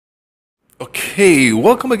Okay,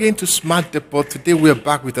 welcome again to Smart Depot. Today we are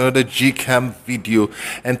back with another Gcam video,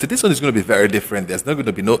 and today's one is going to be very different. There's not going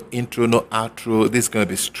to be no intro, no outro. This is going to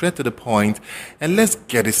be straight to the point, and let's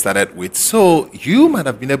get it started with. So you might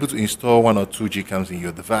have been able to install one or two Gcams in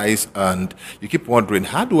your device, and you keep wondering,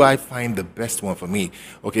 how do I find the best one for me?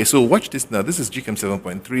 Okay, so watch this now. This is Gcam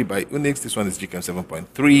 7.3 by Unix. This one is Gcam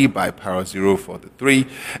 7.3 by Parrot 0 for the 3,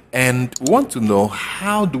 and we want to know,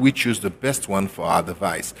 how do we choose the best one for our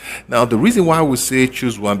device? Now, the reason why we say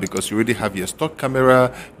choose one, because you already have your stock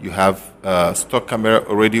camera, you have stock camera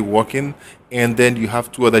already working, and then you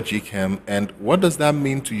have two other Gcam. And what does that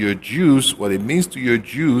mean to your juice? What it means to your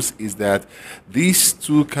juice is that these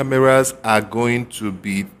two cameras are going to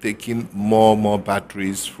be taking more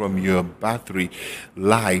batteries from your battery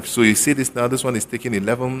life. So you see this now, this one is taking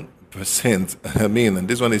 11%, and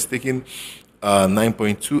this one is taking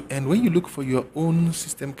 9.2, and when you look for your own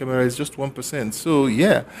system camera, it's just 1%. So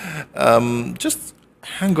yeah, just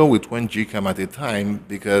hang on with one Gcam at a time,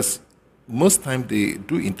 because most time they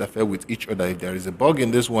do interfere with each other. If there is a bug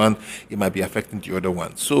in this one, it might be affecting the other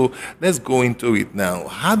one. So let's go into it now.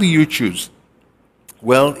 How do you choose?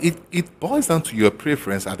 Well, it boils down to your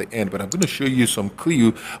preference at the end, but I'm going to show you some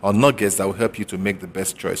clue or nuggets that will help you to make the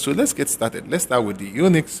best choice. So let's get started. Let's start with the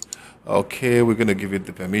Unix. Okay, we're going to give it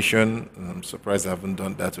the permission. I'm surprised I haven't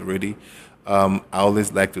done that already. I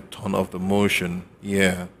always like to turn off the motion.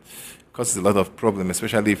 Yeah, causes a lot of problem,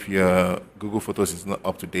 especially if your Google Photos is not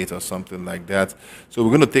up to date or something like that. So we're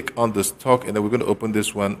going to take on the stock, and then we're going to open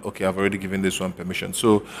this one. Okay, I've already given this one permission.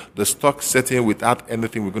 So the stock setting, without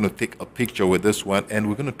anything, we're going to take a picture with this one, and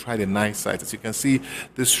we're going to try the night sight. As you can see,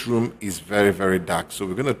 this room is very dark. So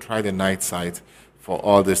we're going to try the night sight for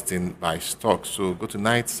all this thing by stock. So go to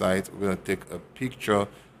night sight. We're going to take a picture.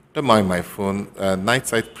 Don't mind my phone. Night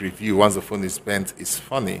sight preview, once the phone is bent, is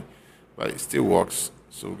funny, but it still works.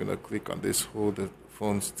 So we're going to click on this, hold the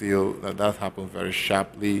phone still. Now that happened very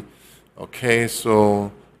sharply. Okay,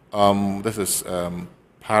 so this is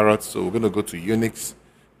Parrot. So we're going to go to Unix,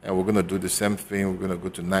 and we're going to do the same thing. We're going to go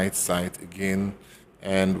to night sight again,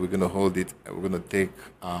 and we're going to hold it, and we're going to take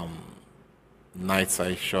night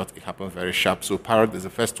sight shot. It happened very sharp. So Parrot is the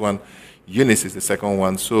first one, Unix is the second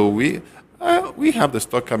one. So we have the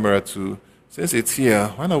stock camera too. Since it's here,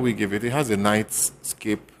 why not we give it? It has a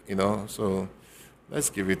nightscape, you know. So let's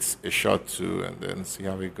give it a shot too, and then see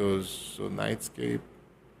how it goes. So nightscape.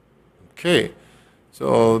 Okay.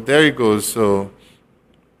 So there it goes. So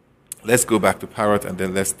let's go back to Parrot, and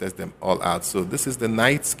then let's test them all out. So this is the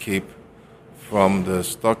nightscape from the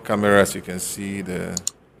stock camera. As you can see, the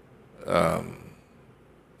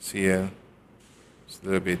see here, it's a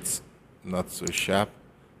little bit not so sharp.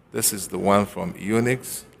 This is the one from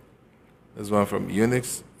Unix. This one from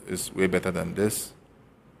Unix is way better than this.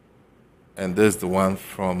 And this is the one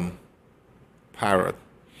from Parrot.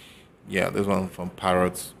 Yeah, this one from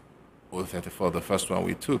Parrot 034, the first one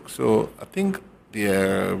we took. So I think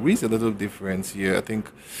there is a little difference here. I think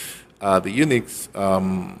the Unix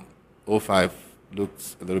 05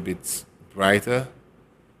 looks a little bit brighter.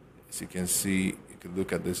 As you can see, you can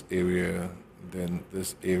look at this area, then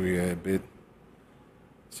this area a bit.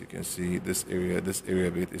 As you can see, this area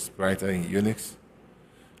a bit is brighter in Unix.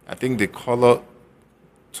 I think the color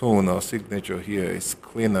tone or signature here is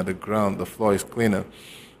cleaner. The floor is cleaner.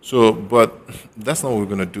 So, but that's not what we're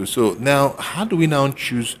going to do. So now, how do we now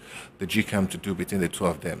choose the Gcam to do between the two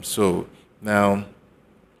of them? So now,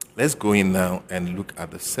 let's go in now and look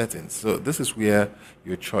at the settings. So this is where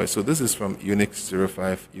your choice. So this is from Unix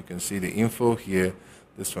 05. You can see the info here.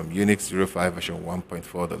 This is from Unix 05 version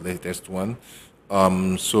 1.4, the latest one.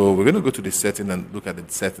 So we're going to go to the setting and look at the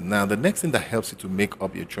setting. Now, the next thing that helps you to make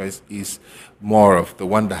up your choice is more of the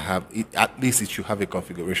one that have it. At least it should have a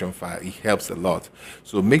configuration file. It helps a lot.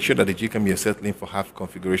 So make sure that the Gcam you're settling for have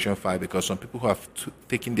configuration file, because some people who have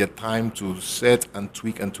taken their time to set and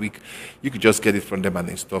tweak, you could just get it from them and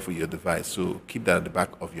install for your device. So keep that at the back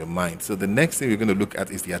of your mind. So the next thing we're going to look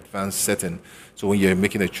at is the advanced setting. So when you're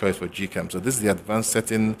making a choice for Gcam, so this is the advanced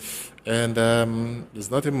setting. And there's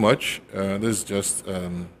nothing much. This is just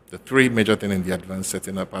the three major things in the advanced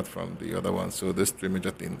setting apart from the other one. So this three major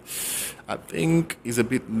things, I think, is a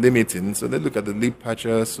bit limiting. So let's look at the lead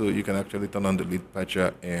patcher. So you can actually turn on the lead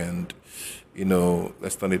patcher, and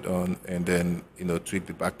let's turn it on, and then tweak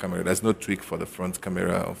the back camera. There's no tweak for the front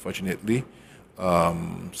camera, unfortunately.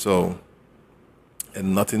 And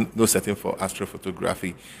no setting for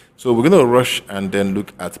astrophotography. So we're going to rush and then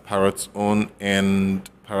look at Parrot's own and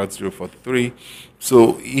Parrot 043.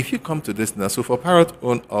 So if you come to this now, so for Parrot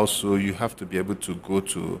own also, you have to be able to go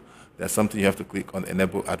to there's something you have to click on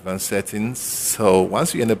enable advanced settings. So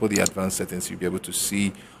once you enable the advanced settings, you'll be able to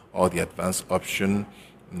see all the advanced option.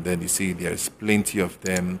 And then you see there's plenty of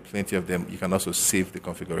them. You can also save the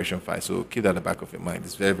configuration file. So keep that at the back of your mind.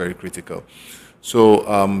 It's very, very critical. So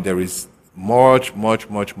there is much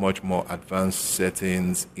more advanced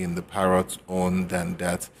settings in the Parrot own than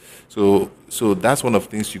that. So that's one of the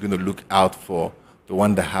things you're going to look out for, the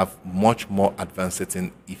one that have much more advanced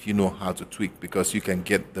setting if you know how to tweak, because you can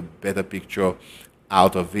get the better picture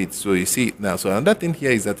out of it. So you see it now. So another thing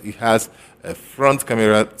here is that it has a front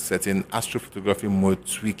camera setting, astrophotography mode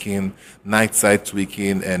tweaking, night side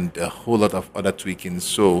tweaking, and a whole lot of other tweaking.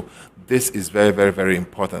 So this is very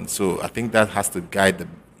important. So I think that has to guide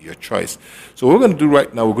your choice. So what we're going to do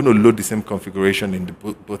right now, we're going to load the same configuration in the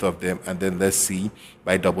both of them, and then let's see,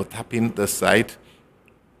 by double tapping this side,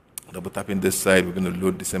 we're going to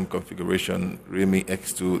load the same configuration, Realme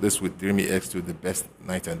X2. This with Realme X2, the best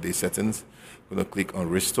night and day settings. We're going to click on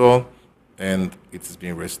restore, and it is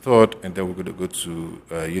being restored, and then we're going to go to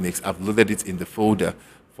Unix. I've loaded it in the folder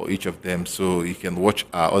for each of them, so you can watch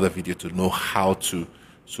our other video to know how to.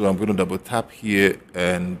 So I'm going to double tap here,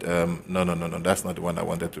 and no, that's not the one I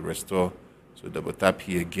wanted to restore. So double tap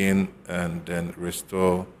here again, and then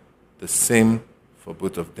restore the same for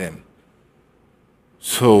both of them.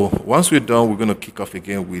 So once we're done, we're going to kick off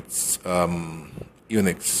again with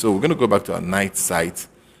Unix. So we're going to go back to our night site,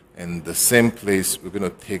 and the same place, we're going to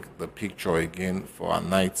take the picture again for our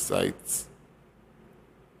night site.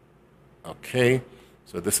 Okay,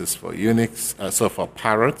 so this is for Unix, so for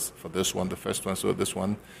Parrot, for this one, the first one. So this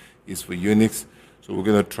one is for Unix. So we're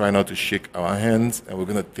going to try not to shake our hands, and we're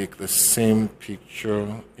going to take the same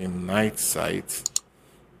picture in night site,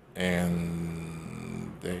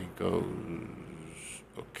 and there you go.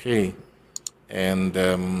 Okay, and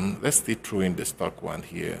let's still throw in the stock one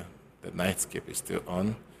here. The nightscape is still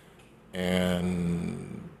on,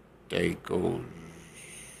 and there it goes.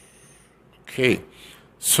 Okay,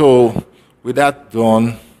 so with that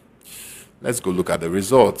done, let's go look at the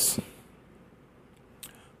results.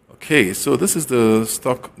 Okay, so this is the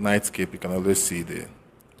stock nightscape. You can always see the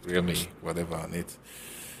Realme whatever on it.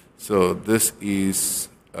 So this is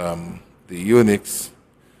the Unix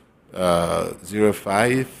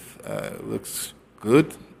 05. Looks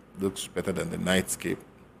good, looks better than the nightscape.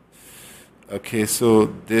 Okay, so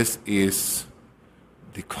this is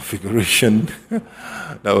the configuration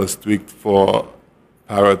that was tweaked for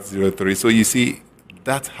Parrot 03. So you see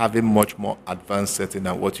that having much more advanced setting,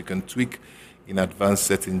 and what you can tweak in advanced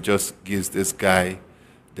setting just gives this guy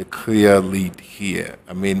the clear lead here.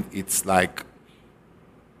 I mean, it's like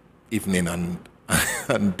evening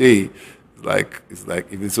and day. It's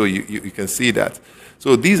like even so you can see that.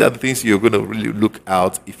 So these are the things you're going to really look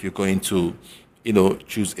out if you're going to,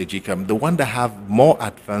 choose a Gcam. The one that have more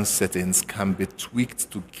advanced settings can be tweaked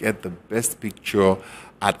to get the best picture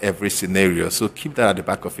at every scenario. So keep that at the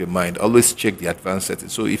back of your mind. Always check the advanced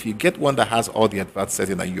settings. So if you get one that has all the advanced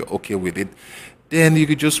settings and you're okay with it, then you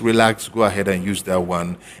could just relax, go ahead and use that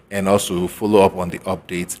one, and also follow up on the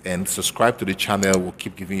updates and subscribe to the channel. We'll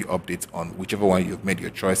keep giving you updates on whichever one you've made your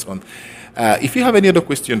choice on. If you have any other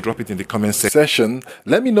question, drop it in the comment section.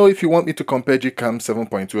 Let me know if you want me to compare Gcam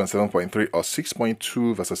 7.2 and 7.3 or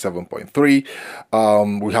 6.2 versus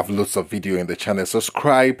 7.3. We have lots of video in the channel.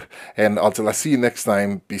 Subscribe, and until I see you next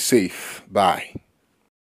time, be safe. Bye.